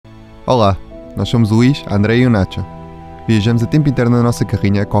Olá, nós somos o Luís, a André e o Nacho. Viajamos a tempo inteiro na nossa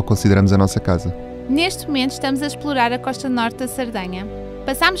carrinha, a qual consideramos a nossa casa. Neste momento estamos a explorar a costa norte da Sardenha.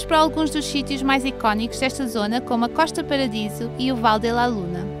 Passámos por alguns dos sítios mais icónicos desta zona, como a Costa Paradiso e o Valle della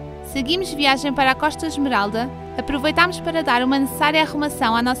Luna. Seguimos viagem para a Costa Smeralda, aproveitámos para dar uma necessária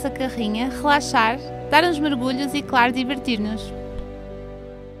arrumação à nossa carrinha, relaxar, dar uns mergulhos e, claro, divertir-nos.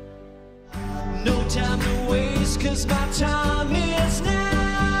 No time to waste, 'cause my time is now.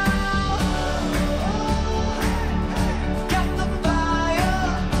 Got the fire.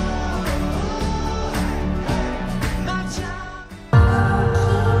 My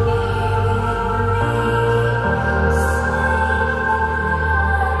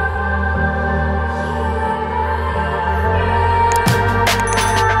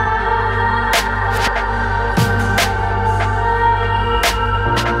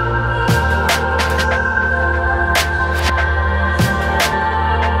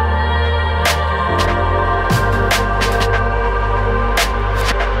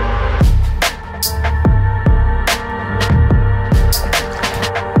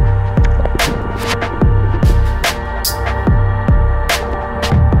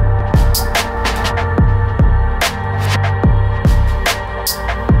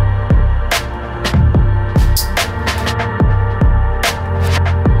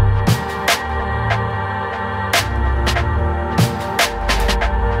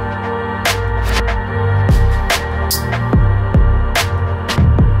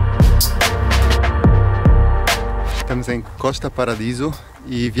Estamos em Costa Paradiso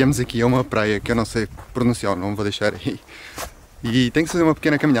e viemos aqui a uma praia que eu não sei pronunciar, não vou deixar aí. E tem que fazer uma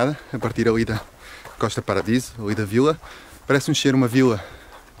pequena caminhada a partir ali da Costa Paradiso, ali da vila. Parece-nos ser uma vila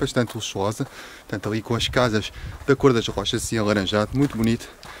bastante luxuosa, portanto ali com as casas da cor das rochas, assim alaranjado, muito bonito.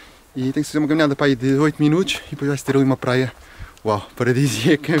 E tem que fazer uma caminhada para aí de 8 minutos e depois vai-se ter ali uma praia, uau,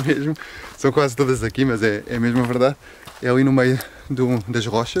 paradisíaca mesmo. São quase todas aqui, mas é mesmo a verdade. É ali no meio das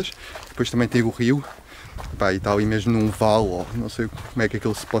rochas, depois também tem o rio. Pá, e está ali mesmo num vale, ou não sei como é que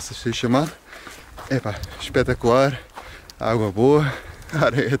aquilo se possa ser chamado. É pá, espetacular, água boa, a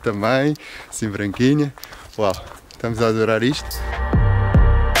areia também, assim branquinha. Uau, estamos a adorar isto.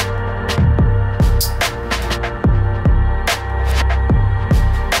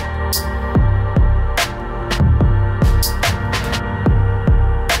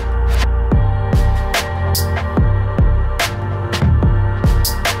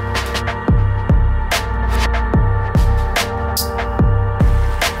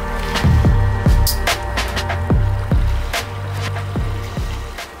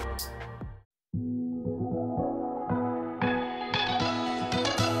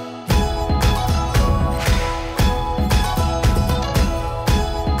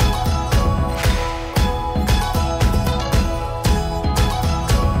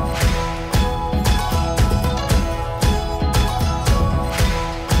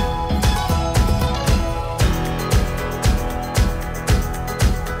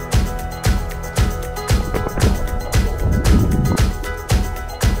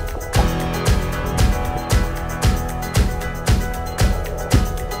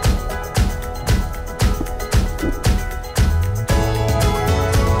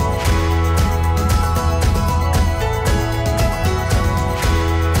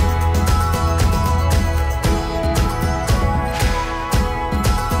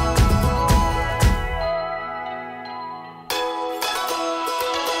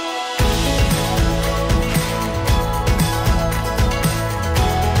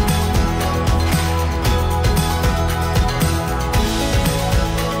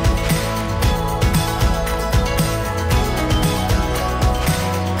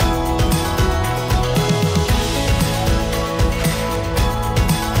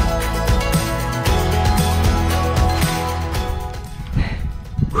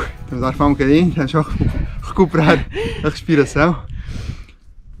 Vamos arfar um bocadinho, vamos só recuperar a respiração.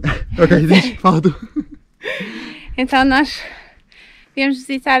 Ok, diz, fala tu. Então nós viemos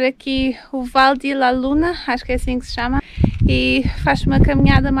visitar aqui o Valle della Luna, acho que é assim que se chama, e faz uma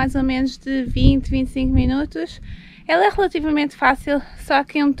caminhada mais ou menos de 20-25 minutos. Ela é relativamente fácil, só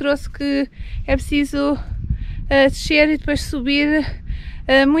que é um troço que é preciso descer e depois subir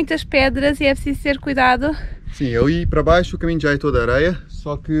muitas pedras e é preciso ter cuidado. Sim, ali para baixo o caminho já é toda areia,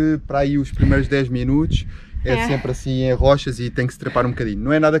 só que para aí os primeiros 10 minutos é sempre assim em rochas e tem que se trepar um bocadinho.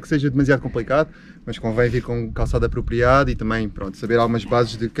 Não é nada que seja demasiado complicado, mas convém vir com um calçado apropriado e também, pronto, saber algumas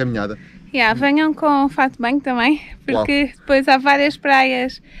bases de caminhada. Venham com fato de banho também, porque depois há várias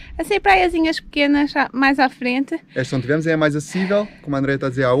praias, assim praiazinhas pequenas mais à frente. Esta onde tivemos é a mais acessível, como a Andrea está a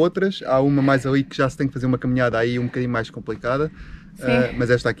dizer, há outras. Há uma mais ali que já se tem que fazer uma caminhada aí um bocadinho mais complicada. mas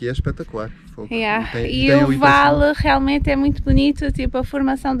esta aqui é espetacular. Yeah. E o vale realmente é muito bonito, tipo a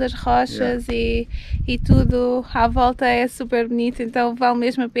formação das rochas e tudo à volta é super bonito, então vale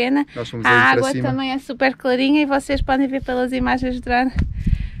mesmo a pena. A água também é super clarinha e vocês podem ver pelas imagens de drone.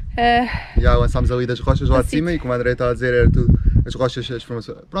 Já lançámos ali das rochas lá de cima e como a André estava a dizer, era tudo, as rochas, as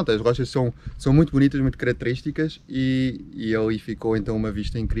formações, pronto, as rochas são muito bonitas, muito características e ali ficou então uma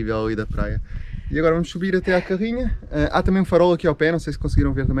vista incrível ali da praia. E agora vamos subir até à carrinha. Há também um farol aqui ao pé, não sei se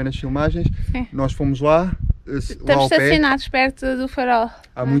conseguiram ver também nas filmagens. Sim. Nós fomos lá. Estamos estacionados perto do farol.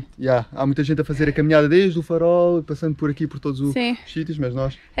 Há muita gente a fazer a caminhada desde o farol, passando por aqui por todos os sítios, mas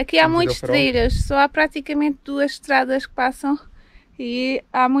nós... Aqui há muitos trilhos, só há praticamente 2 estradas que passam e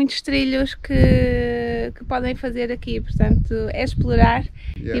há muitos trilhos que podem fazer aqui, portanto é explorar.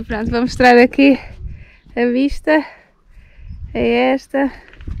 E pronto, vou mostrar aqui a vista, é esta.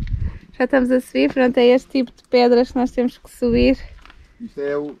 Já estamos a subir, pronto, é este tipo de pedras que nós temos que subir. Isto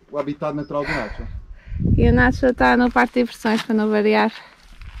é o habitat natural do Nacho. E o Nacho está no parque de diversões, para não variar.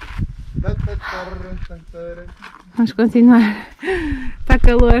 Vamos continuar. Está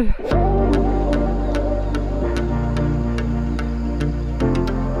calor.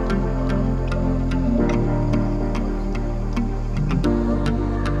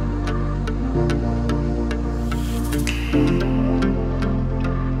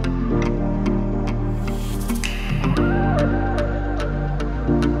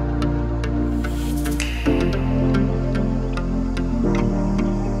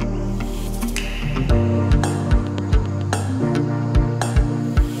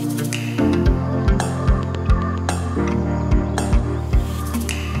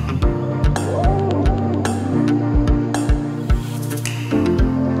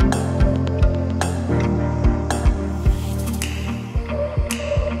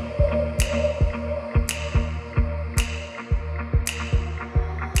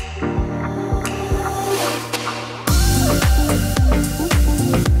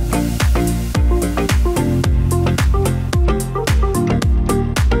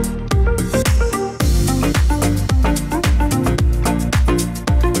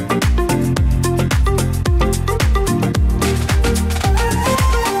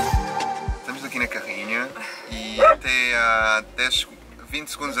 há 20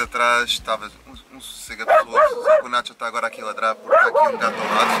 segundos atrás estava um sossego absoluto, só que o Nacho está agora aqui a ladrar porque está aqui um gato ao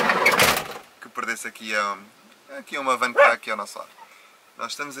lado que perdesse aqui uma van que está aqui ao nosso lado.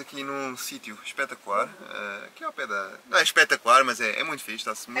 Nós estamos aqui num sítio espetacular, aqui ao pé da... não é espetacular, mas é muito fixe,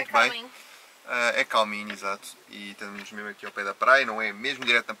 está-se muito bem. É calminho, exato, e estamos mesmo aqui ao pé da praia, não é mesmo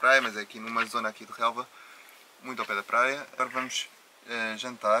direto na praia, mas é aqui numa zona aqui de relva, muito ao pé da praia. Agora vamos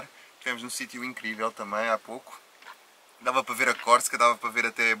jantar, estivemos num sítio incrível também há pouco, dava para ver a Córcega, dava para ver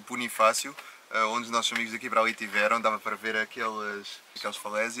até Bonifácio, onde os nossos amigos daqui para ali tiveram, dava para ver aquelas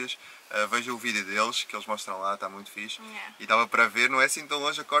falésias. Vejam o vídeo deles, que eles mostram lá, está muito fixe, e dava para ver, não é assim tão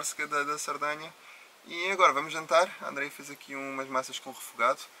longe a Córcega da Sardenha. E agora vamos jantar. A André fez aqui umas massas com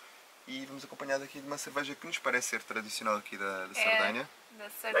refogado e vamos acompanhado aqui de uma cerveja que nos parece ser tradicional aqui da Sardenha. Da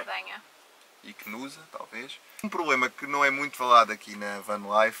Sardenha. E que usa, talvez. Um problema que não é muito falado aqui na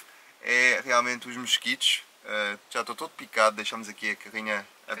VANLIFE é realmente os mosquitos. Já estou todo picado, deixamos aqui a carrinha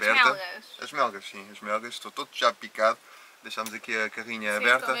aberta. As melgas. As melgas, sim, as melgas. Estou todo já picado. Deixamos aqui a carrinha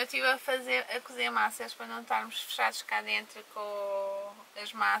aberta. Como eu estive a cozer massas para não estarmos fechados cá dentro com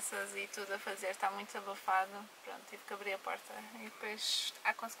as massas e tudo a fazer, está muito abafado. Pronto, tive que abrir a porta e depois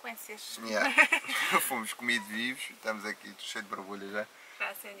há consequências. Fomos comidos vivos, estamos aqui cheio de borbulhas já. Já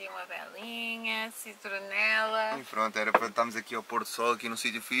acendi uma velinha, citronela. E pronto, era para estarmos aqui ao pôr do sol, aqui num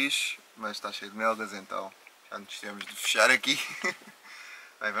sítio fixe, mas está cheio de melgas, então já nos temos de fechar aqui.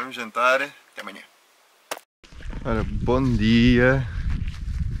 Bem, vamos jantar, até amanhã. Ora, bom dia.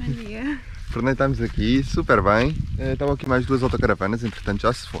 Bom dia. Pernoitámos aqui, super bem. Estavam aqui mais 2 autocaravanas, entretanto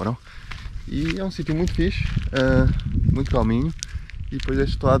já se foram. E é um sítio muito fixe, muito calminho. E depois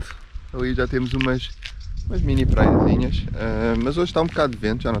deste lado ali já temos umas mini praiazinhas. Mas hoje está um bocado de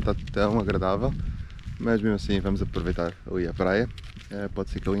vento, já não está tão agradável. Mas mesmo assim vamos aproveitar ali a praia. Pode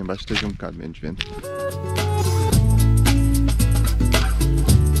ser que ali embaixo esteja um bocado menos vento.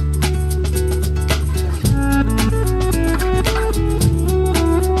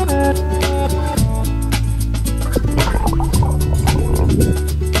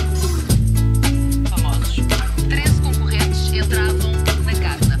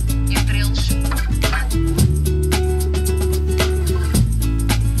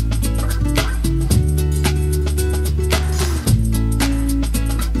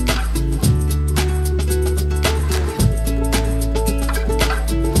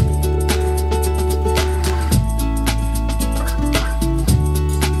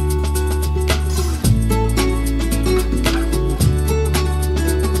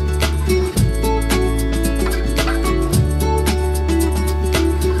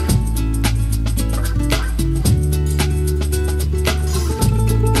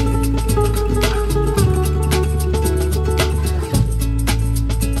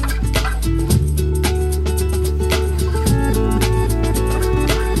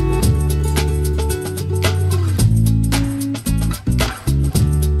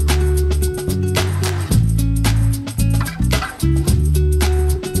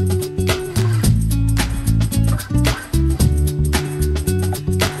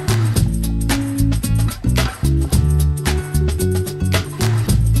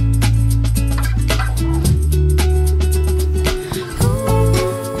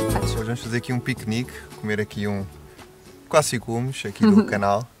 aqui um piquenique, comer aqui um clássico hummus aqui do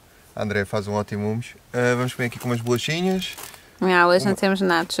canal. A André faz um ótimo hummus. Vamos comer aqui com umas bolachinhas. Hoje não temos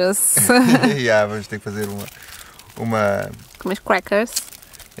nachos. Vamos ter que fazer uma... Com umas crackers.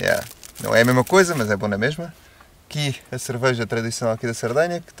 Não é a mesma coisa, mas é bom na mesma. Aqui a cerveja tradicional aqui da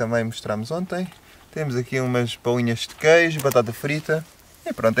Sardenha, que também mostramos ontem. Temos aqui umas bolinhas de queijo, batata frita.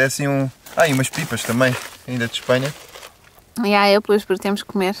 E pronto, é assim e umas pipas também, ainda de Espanha. Eu pus porque temos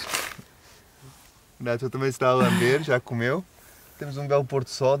que comer. O Nacho também se está a lamber, já comeu. Temos um belo pôr do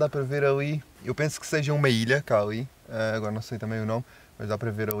sol, dá para ver ali. Eu penso que seja uma ilha, cá ali. Agora não sei também o nome, mas dá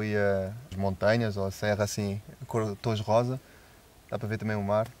para ver ali as montanhas ou a serra assim, cor tons rosa. Dá para ver também o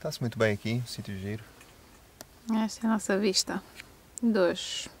mar. Está-se muito bem aqui, um sítio giro. Esta é a nossa vista.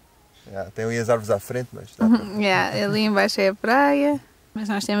 Tem ali as árvores à frente, mas dá para ver. Ali embaixo é a praia. Mas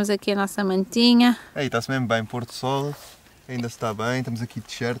nós temos aqui a nossa mantinha. Aí está-se mesmo bem, pôr do sol. Ainda se está bem, estamos aqui de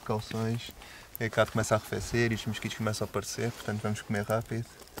t-shirt, calções. A cá começa a arrefecer e os mosquitos começam a aparecer, portanto vamos comer rápido.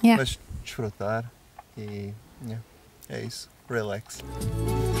 Mas desfrutar e é isso. Relax.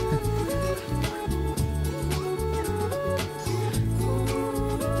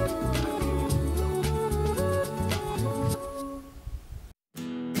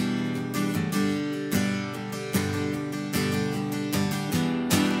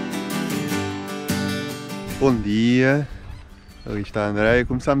 Bom dia, ali está a Andréia.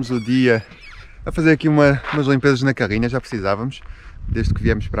 Começámos o dia a fazer aqui umas limpezas na carrinha, já precisávamos. Desde que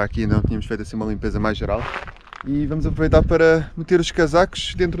viemos para aqui não tínhamos feito assim uma limpeza mais geral. E vamos aproveitar para meter os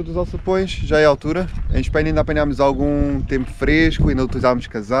casacos dentro dos alçapões, já é a altura. Em Espanha ainda apanhámos algum tempo fresco, ainda utilizámos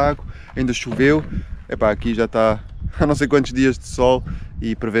casaco, ainda choveu. Aqui já está há não sei quantos dias de sol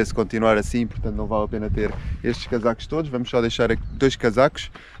e prevê-se continuar assim, portanto não vale a pena ter estes casacos todos. Vamos só deixar aqui 2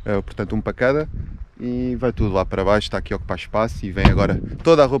 casacos, portanto um para cada. E vai tudo lá para baixo, está aqui a ocupar espaço e vem agora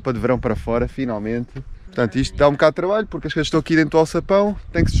toda a roupa de verão para fora, finalmente. Portanto, isto dá um bocado de trabalho porque as coisas estão aqui dentro do alçapão,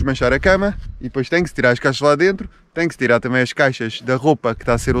 tem que se desmanchar a cama e depois tem que se tirar as caixas lá dentro, tem que se tirar também as caixas da roupa que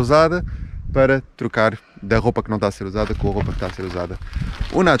está a ser usada para trocar da roupa que não está a ser usada com a roupa que está a ser usada.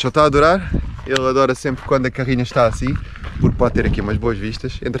 O Nacho está a adorar, ele adora sempre quando a carrinha está assim, porque pode ter aqui umas boas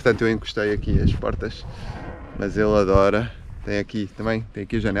vistas. Entretanto eu encostei aqui as portas, mas ele adora. Tem aqui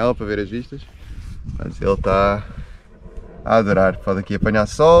a janela para ver as vistas. Mas ele está a adorar, pode aqui apanhar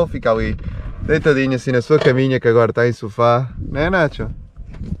sol, fica ali deitadinho assim na sua caminha que agora está em sofá, não é, Nacho?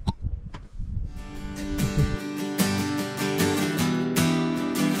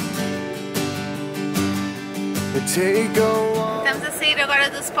 Estamos a sair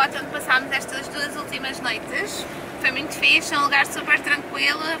agora do spot onde passámos estas 2 últimas noites. Foi muito fixe, é um lugar super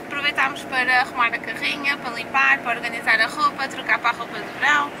tranquilo. Aproveitámos para arrumar a carrinha, para limpar, para organizar a roupa, trocar para a roupa de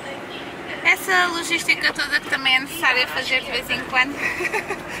verão. Essa logística toda que também é necessária fazer de vez em quando.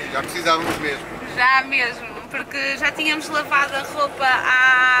 Sim, já precisávamos mesmo. Já mesmo, porque já tínhamos lavado a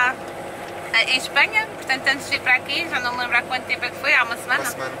roupa em Espanha, portanto antes de vir para aqui, já não me lembro há quanto tempo é que foi, há uma semana.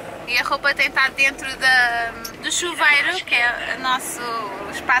 E a roupa tem estado dentro do chuveiro, que é o nosso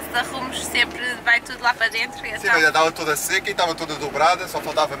espaço de arrumos, sempre vai tudo lá para dentro. Sim, então... mas já estava toda seca e estava toda dobrada, só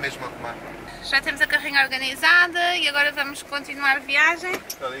faltava mesmo arrumar. Já temos a carrinha organizada e agora vamos continuar a viagem.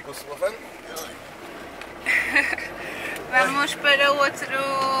 Está ali com o celofane? Vamos para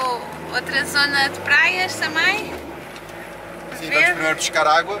outra zona de praias também. Sim, vamos primeiro buscar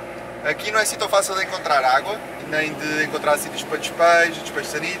água. Aqui não é assim tão fácil de encontrar água, nem de encontrar sítios para despejo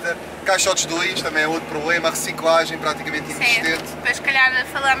sanita. Caixotes de lixo também é outro problema, a reciclagem praticamente inexistente. Sim, depois se calhar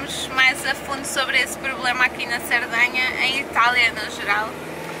falamos mais a fundo sobre esse problema aqui na Sardenha, em Itália no geral.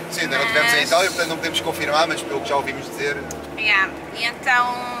 Sim, ainda não estivemos em Itália, portanto não podemos confirmar, mas pelo que já ouvimos dizer. E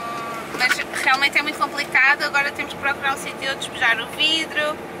então, mas realmente é muito complicado, agora temos que procurar um sítio onde despejar o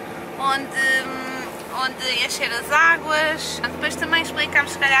vidro, onde encher as águas. Depois também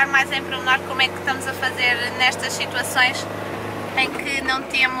explicamos se calhar mais em pormenor como é que estamos a fazer nestas situações em que não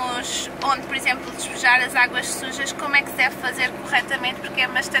temos onde, por exemplo, despejar as águas sujas, como é que se deve fazer corretamente, porque é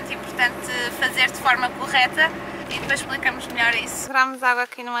bastante importante fazer de forma correta. E depois explicamos melhor isso. Tiramos água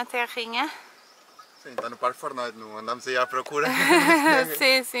aqui numa terrinha. Sim, está no Parque Pernoita, não andamos aí à procura.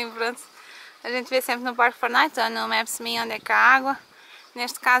 sim, pronto. A gente vê sempre no Parque Pernoita, ou no Maps.me onde é que há água.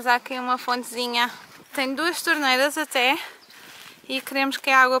 Neste caso há aqui uma fontezinha. Tem 2 torneiras até. E queremos que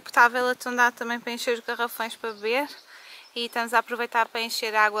a água potável atundar também para encher os garrafões para beber. E estamos a aproveitar para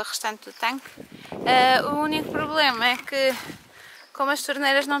encher a água restante do tanque. O único problema é que, como as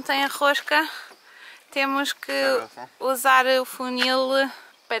torneiras não têm a rosca, temos que usar o funil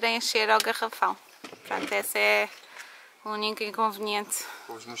para encher ao garrafão. Portanto, esse é o único inconveniente.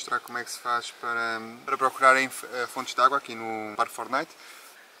 Vou-vos mostrar como é que se faz para procurarem fontes de água aqui no Parque Fortnite.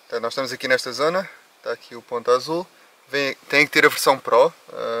 Então, nós estamos aqui nesta zona, está aqui o ponto azul. Tem que ter a versão Pro,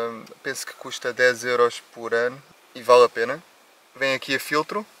 penso que custa 10 € por ano e vale a pena. Vem aqui a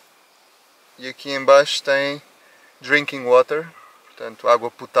filtro e aqui em baixo tem drinking water, portanto água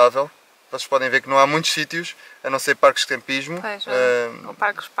potável. Vocês podem ver que não há muitos sítios, a não ser parques de campismo. Pois, ou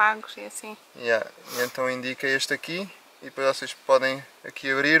parques pagos e assim. Yeah. E então indica este aqui e depois vocês podem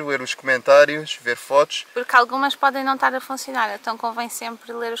aqui abrir, ler os comentários, ver fotos. Porque algumas podem não estar a funcionar, então convém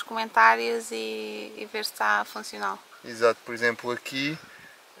sempre ler os comentários e ver se está funcional. Exato, por exemplo aqui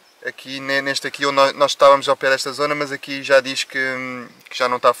neste aqui onde nós estávamos ao pé desta zona, mas aqui já diz que já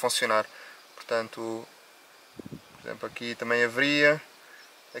não está a funcionar. Portanto, por exemplo aqui também haveria,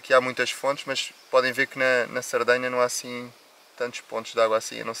 aqui há muitas fontes, mas podem ver que na Sardenha não há assim tantos pontos de água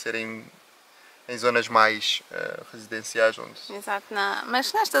assim, a não ser em zonas mais residenciais. Exato,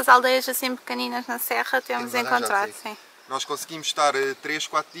 mas nestas aldeias assim pequeninas na serra temos encontrado, sim. Nós conseguimos estar 3,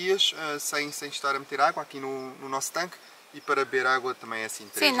 4 dias sem estar a meter água aqui no nosso tanque, e para beber água também é assim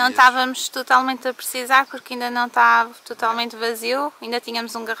 3 dias. Sim, não estávamos totalmente a precisar porque ainda não está totalmente vazio, ainda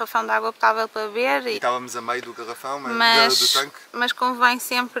tínhamos um garrafão de água potável para beber. E estávamos a meio do garrafão, do tanque. Mas convém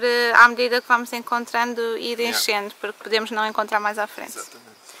sempre, à medida que vamos encontrando, ir enchendo, porque podemos não encontrar mais à frente.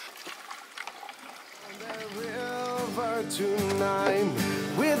 Exatamente.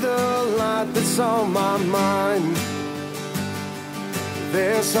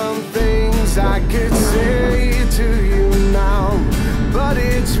 There's some things I could say to you now, but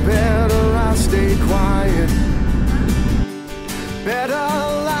it's better I stay quiet. Better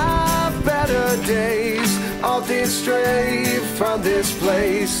life, better days, all this straight from this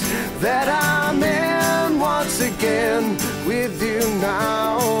place that I'm in once again with you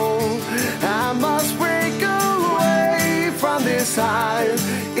now. I must break away from this high,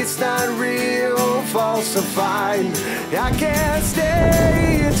 it's not real, falsified. I can't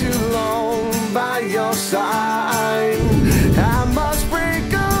stay too long by your side. I must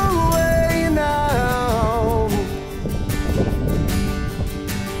break away now.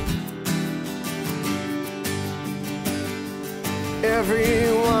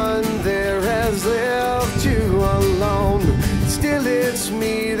 Everyone there has left you alone. Still it's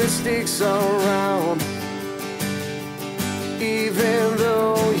me that sticks around, even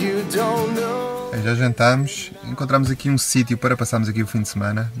though you don't know. Já jantámos, encontramos aqui um sítio para passarmos aqui o fim de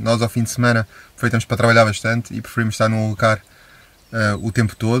semana. Nós ao fim de semana aproveitamos para trabalhar bastante e preferimos estar num lugar o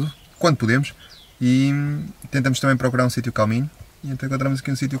tempo todo, quando podemos, e tentamos também procurar um sítio calminho. E então encontramos aqui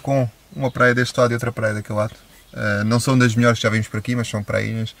um sítio com uma praia deste lado e outra praia daquele lado. Não são das melhores que já vimos por aqui, mas são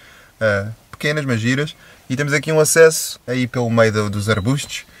prainhas pequenas, mas giras. E temos aqui um acesso aí pelo meio dos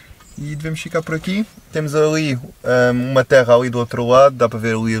arbustos. E devemos ficar por aqui. Temos ali uma terra ali do outro lado, dá para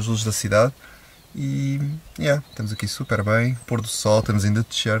ver ali as luzes da cidade. E estamos aqui super bem, pôr do sol, estamos ainda de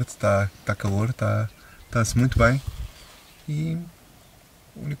t-shirt, está calor, está-se muito bem. E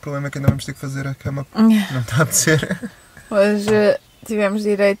o único problema é que ainda vamos ter que fazer a cama, não está a descer. Hoje tivemos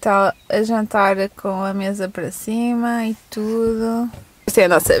direito a jantar com a mesa para cima e tudo. Esta é a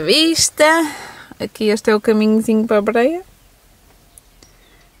nossa vista, aqui este é o caminhozinho para a praia.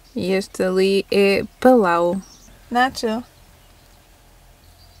 E este ali é Palau. Nacho,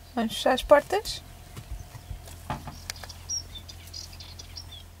 vamos fechar as portas?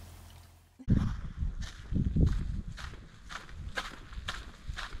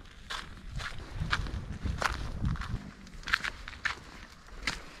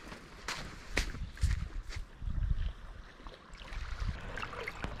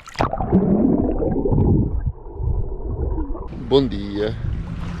 Bom dia!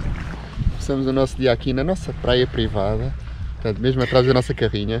 Passamos o nosso dia aqui na nossa praia privada, portanto, mesmo atrás da nossa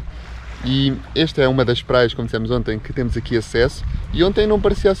carrinha. E esta é uma das praias, como dissemos ontem, que temos aqui acesso. E ontem não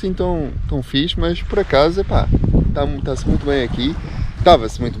parecia assim tão fixe, mas por acaso, pá, está-se muito bem aqui.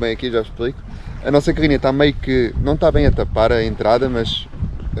 Estava-se muito bem aqui, já explico. A nossa carrinha está meio que, não está bem a tapar a entrada, mas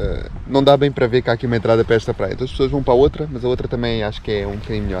não dá bem para ver que há aqui uma entrada para esta praia. Então as pessoas vão para a outra, mas a outra também acho que é um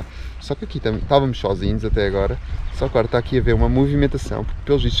bocadinho melhor. Só que aqui estávamos sozinhos até agora. Só que agora está aqui a ver uma movimentação, porque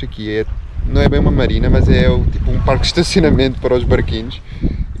pelos vistos aqui não é bem uma marina, mas é tipo um parque de estacionamento para os barquinhos.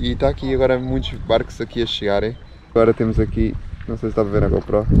 E está aqui agora muitos barcos aqui a chegarem. Agora temos aqui, não sei se está a ver na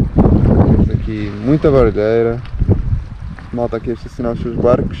GoPro, temos aqui muita barulheira. Malta aqui a estacionar os seus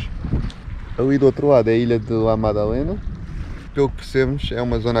barcos. Ali do outro lado é a ilha de La Madalena. Pelo que percebemos é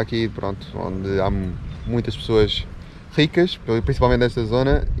uma zona aqui, pronto, onde há muitas pessoas ricas, principalmente nesta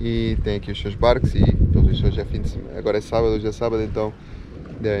zona, e tem aqui os seus barcos e pelos vistos hoje é fim de semana. Agora é sábado, hoje é sábado, então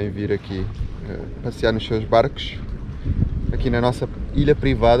devem vir aqui passear nos seus barcos. Aqui na nossa ilha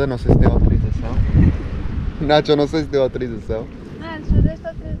privada, não sei se tem autorização. Nacho, não sei se deu autorização. Nacho, deste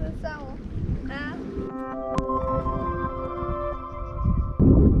autorização?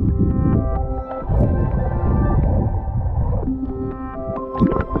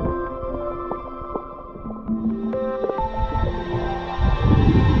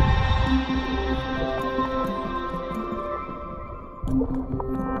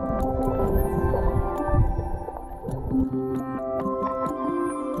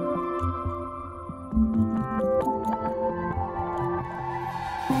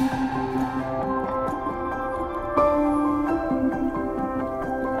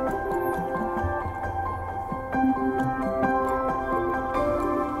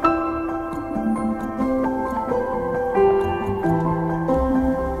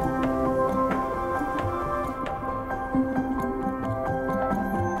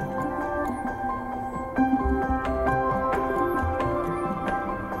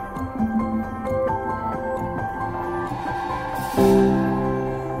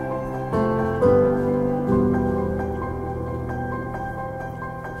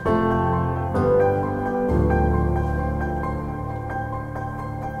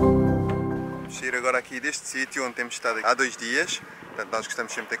 Vamos sair agora aqui deste sítio onde temos estado há 2 dias. Portanto, nós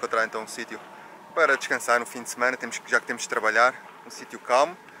gostamos sempre de encontrar então um sítio para descansar no fim de semana, já que temos de trabalhar, um sítio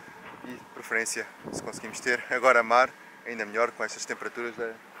calmo e de preferência, se conseguimos ter agora mar, ainda melhor com estas temperaturas.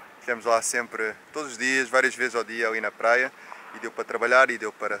 Estivemos lá sempre, todos os dias, várias vezes ao dia ali na praia e deu para trabalhar e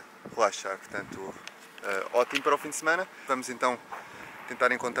deu para relaxar, portanto ótimo para o fim de semana. Vamos então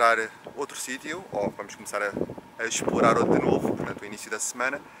tentar encontrar outro sítio, ou vamos começar a explorar outro de novo, portanto o início da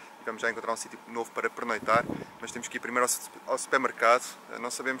semana. Vamos já encontrar um sítio novo para pernoitar, mas temos que ir primeiro ao supermercado. Não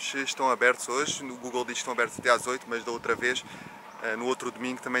sabemos se estão abertos hoje, no Google diz que estão abertos até às 8, mas da outra vez, no outro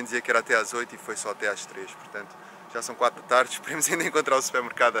domingo, também dizia que era até às 8 e foi só até às 3, portanto já são 4 da tarde, esperemos ainda encontrar o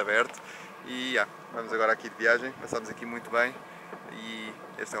supermercado aberto. E vamos agora aqui de viagem, passámos aqui muito bem e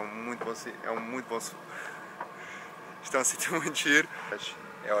este é um muito bom sítio, isto é um sítio muito giro, mas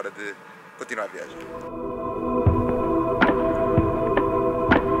é hora de continuar a viagem.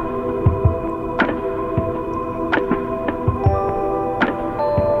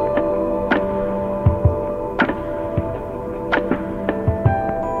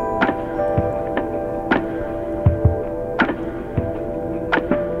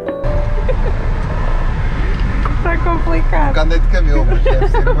 Complicado. Nunca andei de camelo, mas deve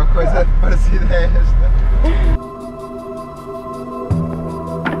ser uma coisa parecida a esta.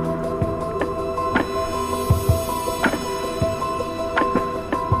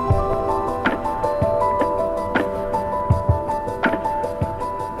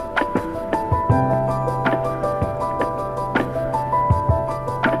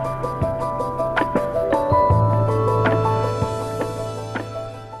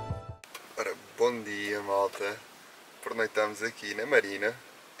 Ora, bom dia, malta. Pernoitamos aqui na marina,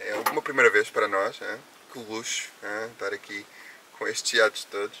 é uma primeira vez para nós, que luxo estar aqui com estes iates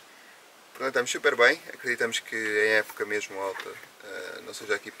todos. Pernoitamos super bem, acreditamos que em época mesmo alta não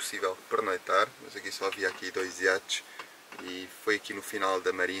seja aqui possível pernoitar, mas aqui só havia aqui 2 iates e foi aqui no final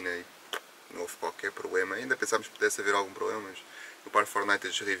da marina e não houve qualquer problema. Ainda pensámos que pudesse haver algum problema, mas no par Fortnite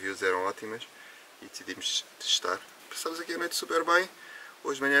as reviews eram ótimas e decidimos testar. Passamos aqui a noite super bem,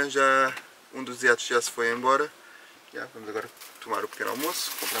 hoje de manhã já um dos iates já se foi embora. Vamos agora tomar o pequeno almoço.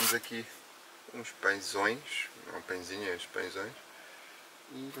 Compramos aqui uns pãezões, não pãezinhos, uns pãezões.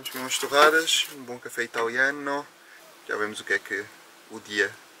 E vamos comer umas torradas, um bom café italiano. Já vemos o que é que o dia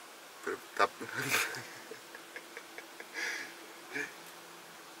está...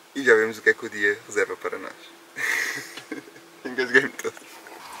 E já vemos o que é que o dia reserva para nós. Engasguei-me todo.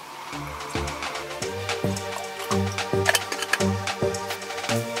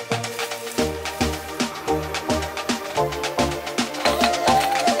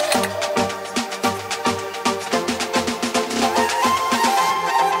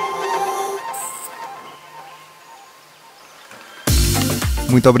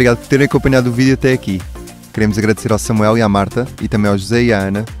 Muito obrigado por terem acompanhado o vídeo até aqui. Queremos agradecer ao Samuel e à Marta e também ao José e à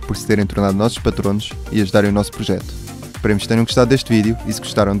Ana por se terem tornado nossos patronos e ajudarem o nosso projeto. Esperemos que tenham gostado deste vídeo e se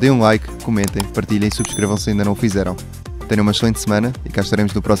gostaram deem um like, comentem, partilhem e subscrevam se ainda não o fizeram. Tenham uma excelente semana e cá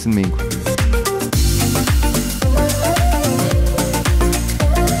estaremos no próximo domingo.